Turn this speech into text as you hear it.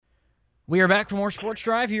We are back for more Sports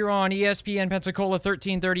Drive here on ESPN Pensacola,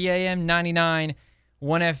 1330 AM, 99.1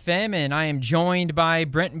 FM, and I am joined by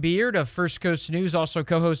Brent Beaird of First Coast News, also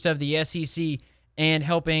co-host of the SEC and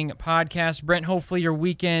Helping podcast. Brent, hopefully your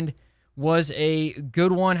weekend was a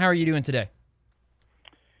good one. How are you doing today?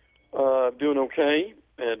 Doing okay.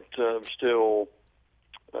 Still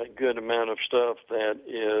a good amount of stuff that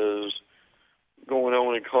is going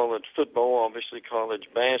on in college football. Obviously, college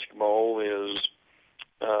basketball is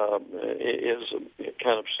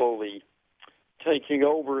kind of slowly taking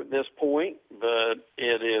over at this point, but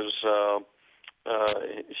it is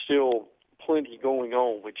still plenty going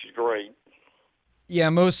on, which is great. Yeah,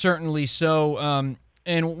 most certainly so.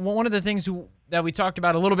 And one of the things that we talked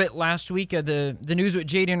about a little bit last week, the news with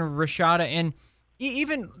Jaden Rashada, and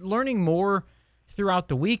even learning more throughout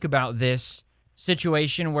the week about this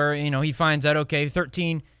situation where, he finds out, okay,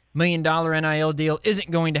 $13 million NIL deal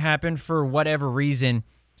isn't going to happen for whatever reason.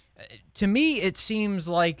 To me, it seems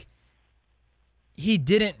like he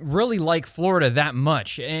didn't really like Florida that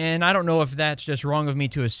much. And I don't know if that's just wrong of me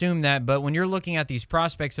to assume that, but when you're looking at these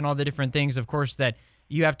prospects and all the different things, of course, that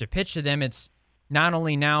you have to pitch to them, it's not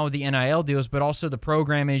only now the NIL deals, but also the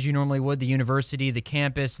program as you normally would, the university, the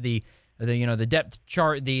campus, the depth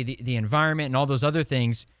chart, the environment, and all those other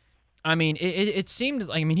things. I mean, it seemed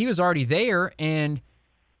like, he was already there, and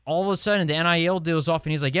all of a sudden the NIL deal's off,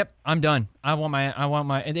 and he's like, "Yep, I'm done. I want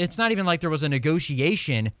my." And it's not even like there was a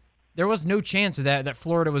negotiation. There was no chance of that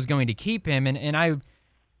Florida was going to keep him, and I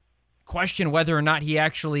question whether or not he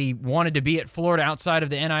actually wanted to be at Florida outside of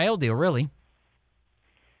the NIL deal. Really,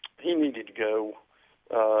 he needed to go.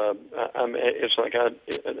 It's like I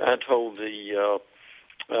told the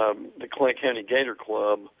Clay County Gator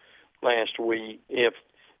Club last week, if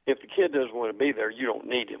the kid doesn't want to be there, you don't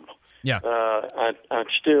need him. Yeah. I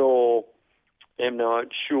still am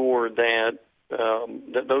not sure that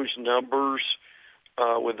those numbers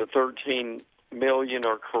with the $13 million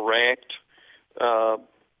are correct.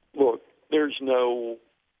 Look, there's no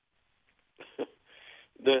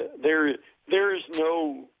there is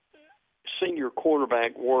no senior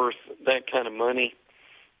quarterback worth that kind of money.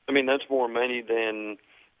 That's more money than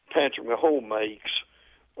Patrick Mahomes makes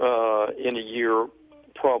in a year,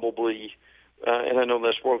 probably. And I know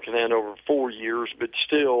that's broken down over 4 years, but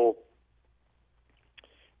still,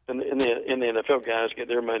 and the NFL guys get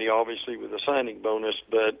their money obviously with a signing bonus,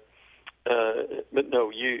 but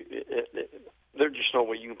no, there's just no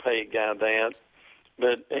way you can pay a guy that.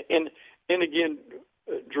 But and again,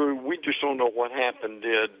 Drew, we just don't know what happened.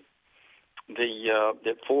 Did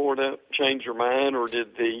Florida change their mind, or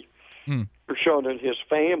did Rashada and his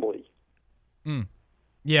family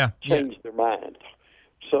change their mind?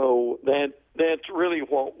 So that's really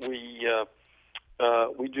what we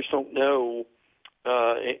just don't know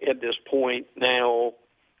at this point. Now,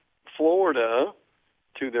 Florida,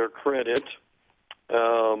 to their credit, did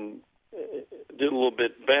a little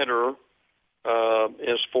bit better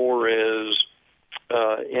as far as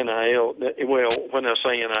NIL. Well, when I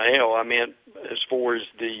say NIL, I meant as far as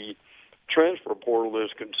the transfer portal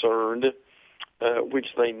is concerned, which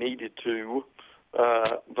they needed to,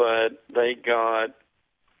 but they got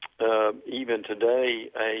even today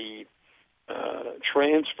a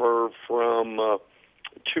transfer from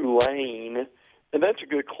Tulane, and that's a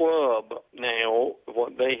good club now.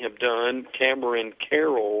 What they have done, Cameron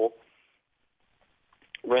Carroll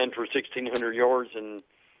ran for 1,600 yards in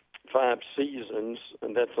 5 seasons,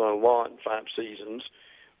 and that's not a lot in 5 seasons.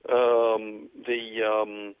 But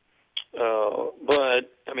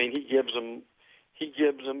he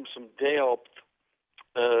gives them some depth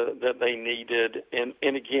that they needed,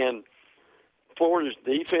 and again, Florida's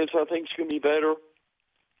defense I think is going to be better.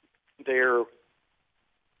 Their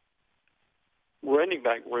running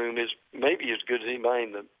back room is maybe as good as anybody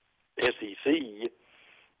in the SEC.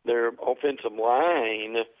 Their offensive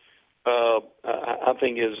line, I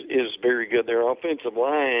think, is very good. Their offensive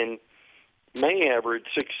line may average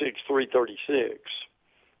 6'6", 336,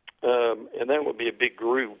 and that would be a big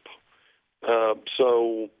group.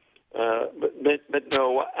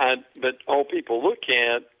 But all people look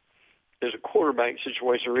at is a quarterback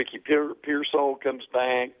situation. Ricky Pearsall comes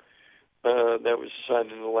back. That was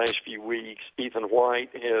decided in the last few weeks. Ethan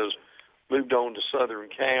White has moved on to Southern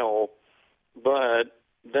Cal, but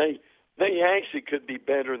they actually could be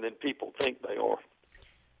better than people think they are.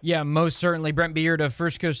 Yeah, most certainly. Brent Beaird of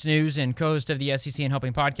First Coast News and co-host of the SEC and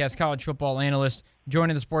Helping podcast, college football analyst,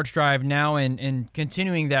 joining the Sports Drive now and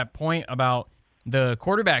continuing that point about the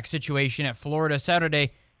quarterback situation at Florida.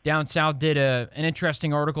 Saturday, Down South did an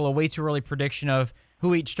interesting article, a way too early prediction of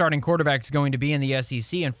who each starting quarterback is going to be in the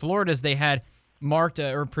SEC. And Florida's they had marked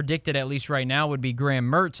or predicted, at least right now, would be Graham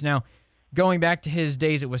Mertz. Now, going back to his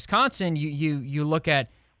days at Wisconsin, you look at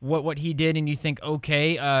what he did and you think,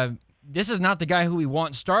 okay, this is not the guy who we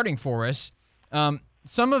want starting for us.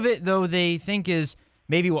 Some of it, though, they think is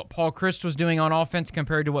maybe what Paul Chryst was doing on offense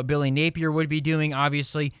compared to what Billy Napier would be doing.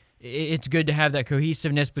 Obviously, it's good to have that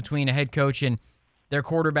cohesiveness between a head coach and their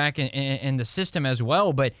quarterback and the system as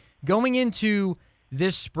well. But going into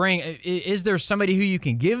this spring, is there somebody who you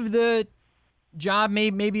can give the job,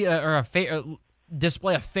 maybe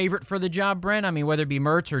display a favorite for the job, Brent? I mean, whether it be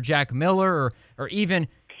Mertz or Jack Miller or even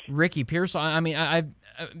Ricky Pearsall. I mean, I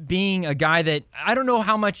being a guy that I don't know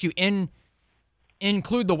how much you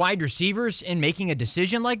include the wide receivers in making a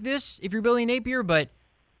decision like this if you're Billy Napier, but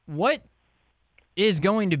what is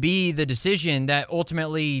going to be the decision that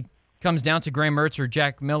ultimately comes down to Graham Mertz or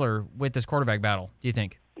Jack Miller with this quarterback battle, do you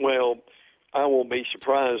think? Well, I won't be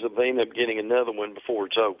surprised if they end up getting another one before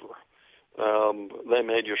it's over. They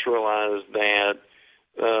may just realize that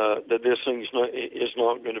this thing is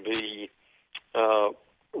not going to be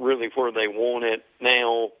really where they want it.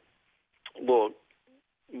 Now, look,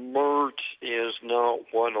 Mertz is not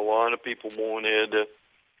what a lot of people wanted.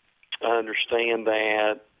 I understand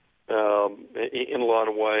that in a lot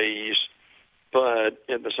of ways, but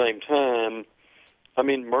at the same time, I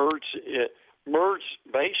mean, Mertz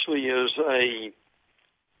basically is a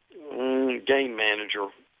game manager,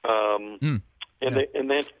 and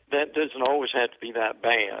that doesn't always have to be that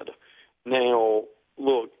bad. Now,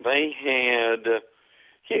 look, they had.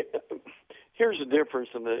 Here's the difference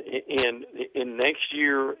in next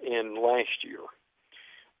year and last year.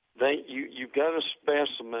 You've got a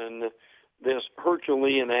specimen, this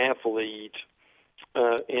Herculean athlete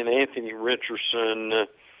in Anthony Richardson,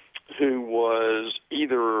 who was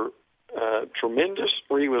either tremendous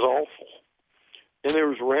or he was awful, and there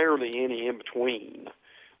was rarely any in between.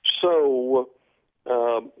 So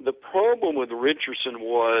the problem with Richardson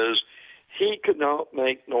was he could not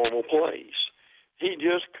make normal plays. He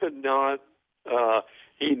just could not.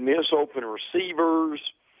 He'd miss open receivers,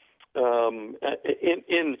 and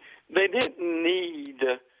they didn't need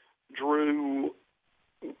Drew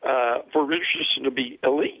for Richardson to be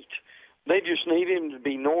elite. They just needed him to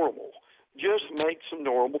be normal, just make some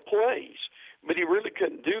normal plays. But he really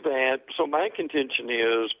couldn't do that. So my contention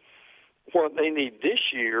is what they need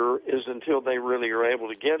this year is until they really are able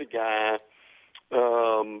to get a guy,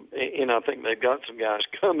 and I think they've got some guys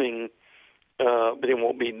coming, but it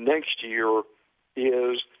won't be next year,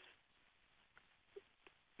 is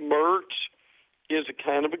Mertz is a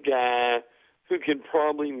kind of a guy who can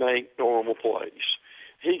probably make normal plays.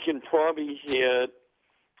 He can probably hit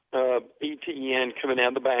ETN coming out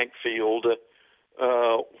of the backfield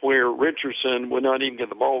where Richardson would not even get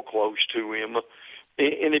the ball close to him.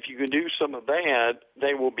 And if you can do some of that,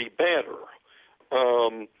 they will be better.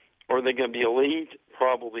 Are they going to be elite?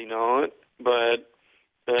 Probably not. But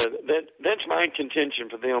that's my contention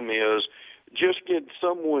for them is just get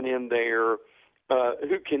someone in there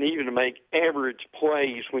who can even make average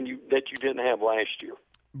plays that you didn't have last year.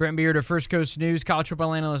 Brent Beaird of First Coast News, college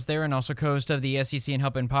football analyst there, and also host of the SEC and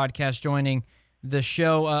Helping podcast, joining the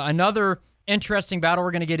show. Another interesting battle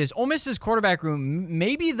we're going to get is Ole Miss's quarterback room,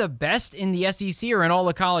 maybe the best in the SEC or in all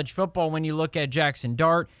of college football when you look at Jackson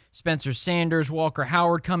Dart, Spencer Sanders, Walker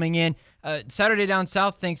Howard coming in. Saturday Down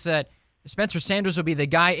South thinks that Spencer Sanders will be the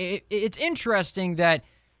guy. It's interesting that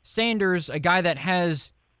Sanders, a guy that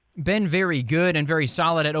has been very good and very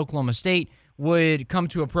solid at Oklahoma State, would come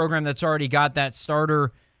to a program that's already got that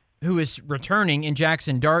starter who is returning in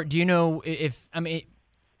Jackson Dart. Do you know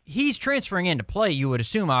he's transferring in to play, you would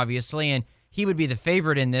assume, obviously, and he would be the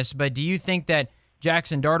favorite in this, but do you think that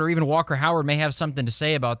Jackson Dart or even Walker Howard may have something to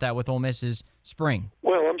say about that with Ole Miss's spring?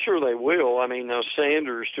 Well, I'm sure they will. I mean,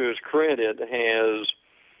 Sanders, to his credit, has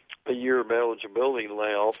a year of eligibility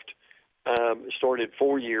left. Started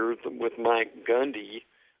 4 years with Mike Gundy,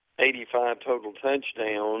 85 total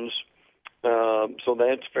touchdowns. So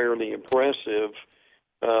that's fairly impressive.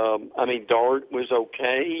 I mean, Dart was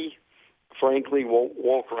okay. Frankly,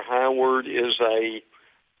 Walker Howard is a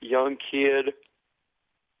young kid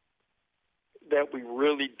that we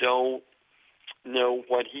really don't know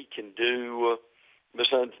what he can do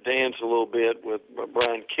besides dance a little bit with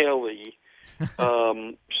Brian Kelly.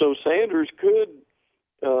 So Sanders could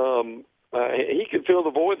he could fill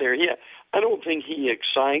the void there. Yeah, I don't think he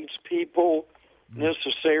excites people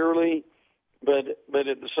necessarily, but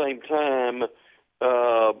at the same time,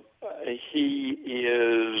 he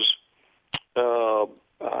is.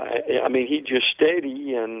 I mean, he's just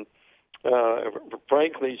steady, and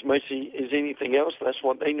frankly, as much as anything else, that's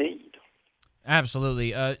what they need.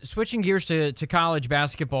 Absolutely. Switching gears to college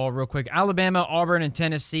basketball real quick. Alabama, Auburn, and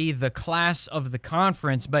Tennessee, the class of the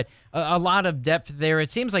conference, but a lot of depth there.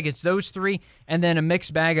 It seems like it's those three and then a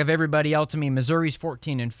mixed bag of everybody else. I mean, Missouri's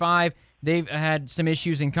 14-5. They've had some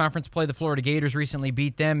issues in conference play. The Florida Gators recently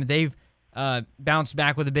beat them. They've bounced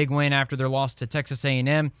back with a big win after their loss to Texas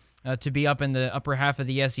A&M to be up in the upper half of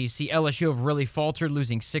the SEC. LSU have really faltered,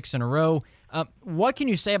 losing 6 in a row. What can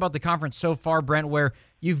you say about the conference so far, Brent, where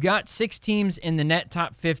you've got 6 teams in the net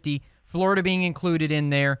top 50, Florida being included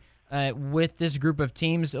in there with this group of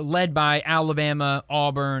teams led by Alabama,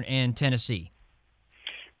 Auburn, and Tennessee?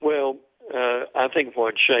 Well, I think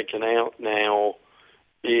what's shaking out now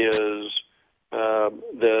is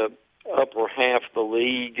the upper half of the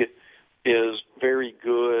league is very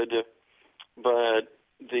good, but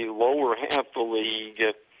the lower half of the league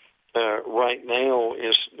right now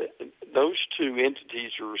is those two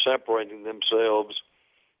entities are separating themselves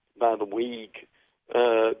by the week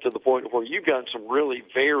to the point where you've got some really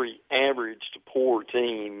very average to poor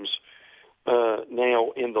teams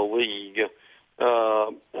now in the league.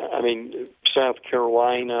 I mean, South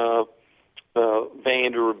Carolina,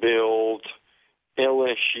 Vanderbilt,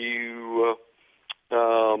 LSU,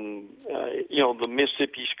 the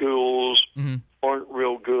Mississippi schools aren't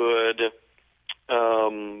real good.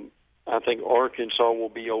 I think Arkansas will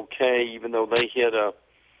be okay, even though they hit a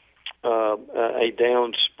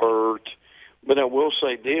down spurt. But I will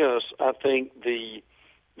say this: I think the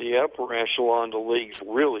upper echelon of the league's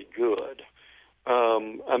really good.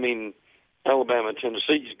 I mean, Alabama and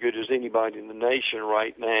Tennessee is as good as anybody in the nation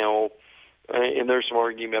right now, and there's some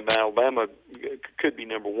argument about Alabama could be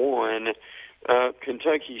number one.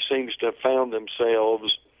 Kentucky seems to have found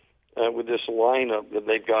themselves with this lineup that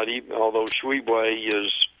they've got, even although Shwebue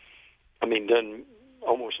is, done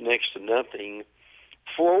almost next to nothing.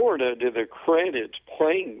 Florida, to their credit,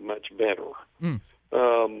 playing much better. They've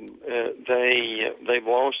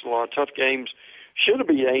lost a lot of tough games. Should have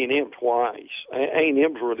beat A&M twice.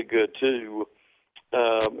 A&M's really good too,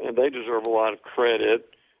 and they deserve a lot of credit.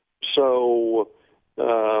 So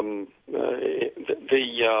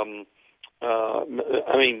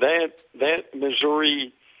that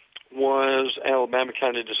Missouri was Alabama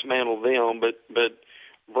kind of dismantled them, but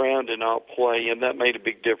Brown did not play, and that made a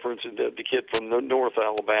big difference. The kid from North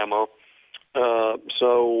Alabama.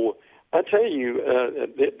 So I tell you,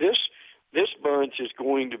 this bunch is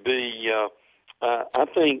going to be, I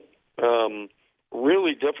think,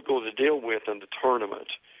 really difficult to deal with in the tournament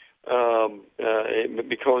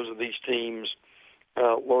because of these teams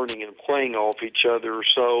learning and playing off each other.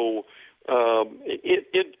 So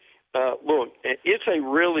look, it's a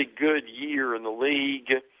really good year in the league.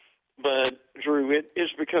 But, Drew,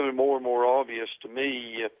 it's becoming more and more obvious to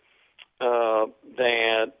me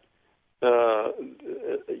that the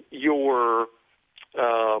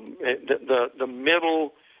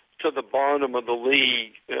middle to the bottom of the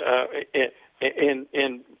league,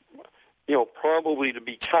 and probably to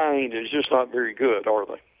be kind, is just not very good, are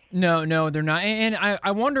they? No, they're not. And I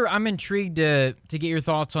wonder, I'm intrigued to get your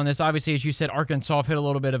thoughts on this. Obviously, as you said, Arkansas hit a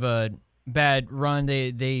little bit of a bad run.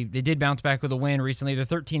 They did bounce back with a win recently. They're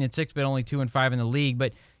 13-6, but only 2-5 in the league.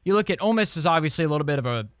 But you look at Ole Miss is obviously a little bit of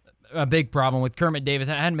a big problem with Kermit Davis.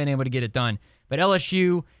 I hadn't been able to get it done. But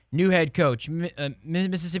LSU, new head coach.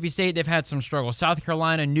 Mississippi State, they've had some struggles. South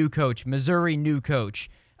Carolina, new coach. Missouri, new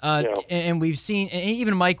coach. And we've seen, and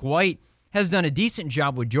even Mike White has done a decent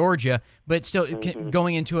job with Georgia, but still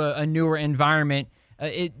going into a newer environment.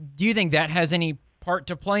 Do you think that has any part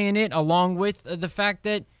to play in it, along with the fact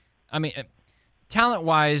that,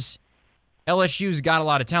 talent-wise, LSU's got a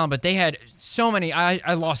lot of talent, but they had so many.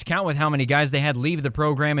 I lost count with how many guys they had leave the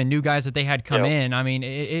program and new guys that they had come in.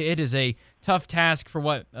 It is a tough task for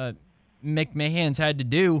what McMahon's had to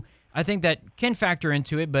do. I think that can factor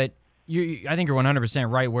into it, but I think you're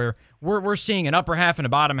 100% right where we're seeing an upper half and a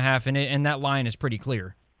bottom half, and that line is pretty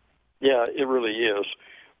clear. Yeah, it really is.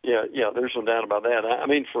 Yeah, there's no doubt about that.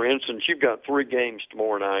 For instance, you've got 3 games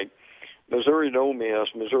tomorrow night. Missouri and Ole Miss.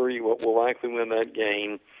 Missouri will likely win that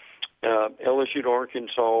game. LSU to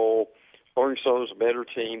Arkansas. Arkansas is a better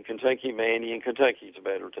team. Kentucky, Manny, and Kentucky's a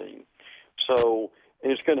better team. So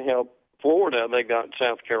it's going to help Florida. They got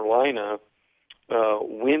South Carolina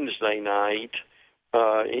Wednesday night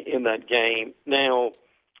in that game. Now,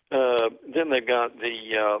 then they've got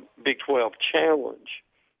the Big 12 Challenge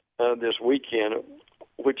this weekend,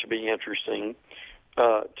 which will be interesting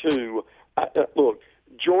too. Look,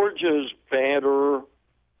 Georgia's better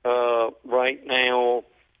right now,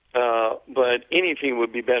 but anything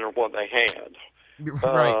would be better than what they had.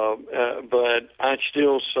 Right. But I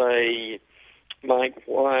still say Mike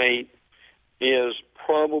White is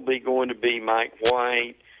probably going to be Mike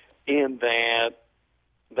White, in that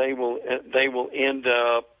they will end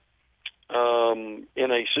up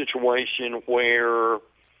in a situation where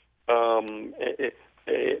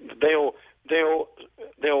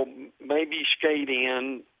they'll maybe skate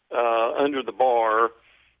in under the bar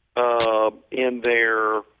in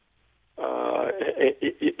their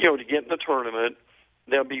to get in the tournament.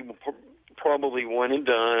 They'll be probably one and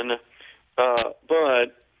done,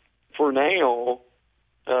 but for now,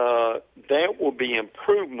 that will be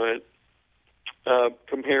improvement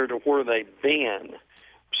compared to where they've been.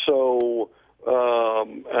 So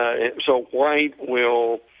White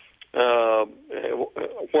will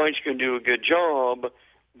White's going to do a good job,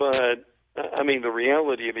 but I mean the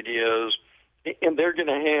reality of it is, and they're going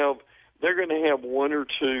to have one or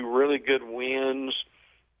two really good wins,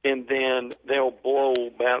 and then they'll blow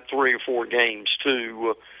about 3 or 4 games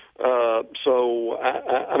too. So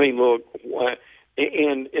I mean, look,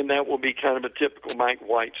 and that will be kind of a typical Mike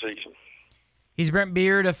White season. He's Brent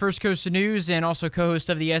Beaird of First Coast News and also co-host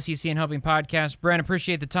of the SEC and Helping podcast. Brent,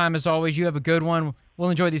 appreciate the time as always. You have a good one. We'll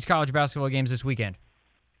enjoy these college basketball games this weekend.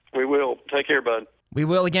 We will. Take care, bud. We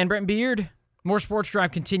will. Again, Brent Beaird. More Sports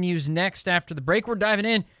Drive continues next after the break. We're diving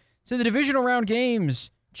in to the divisional round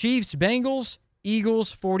games. Chiefs, Bengals,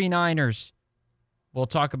 Eagles, 49ers. We'll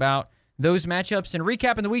talk about those matchups and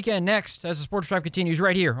recapping the weekend next as the Sports Drive continues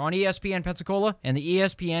right here on ESPN Pensacola and the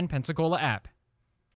ESPN Pensacola app.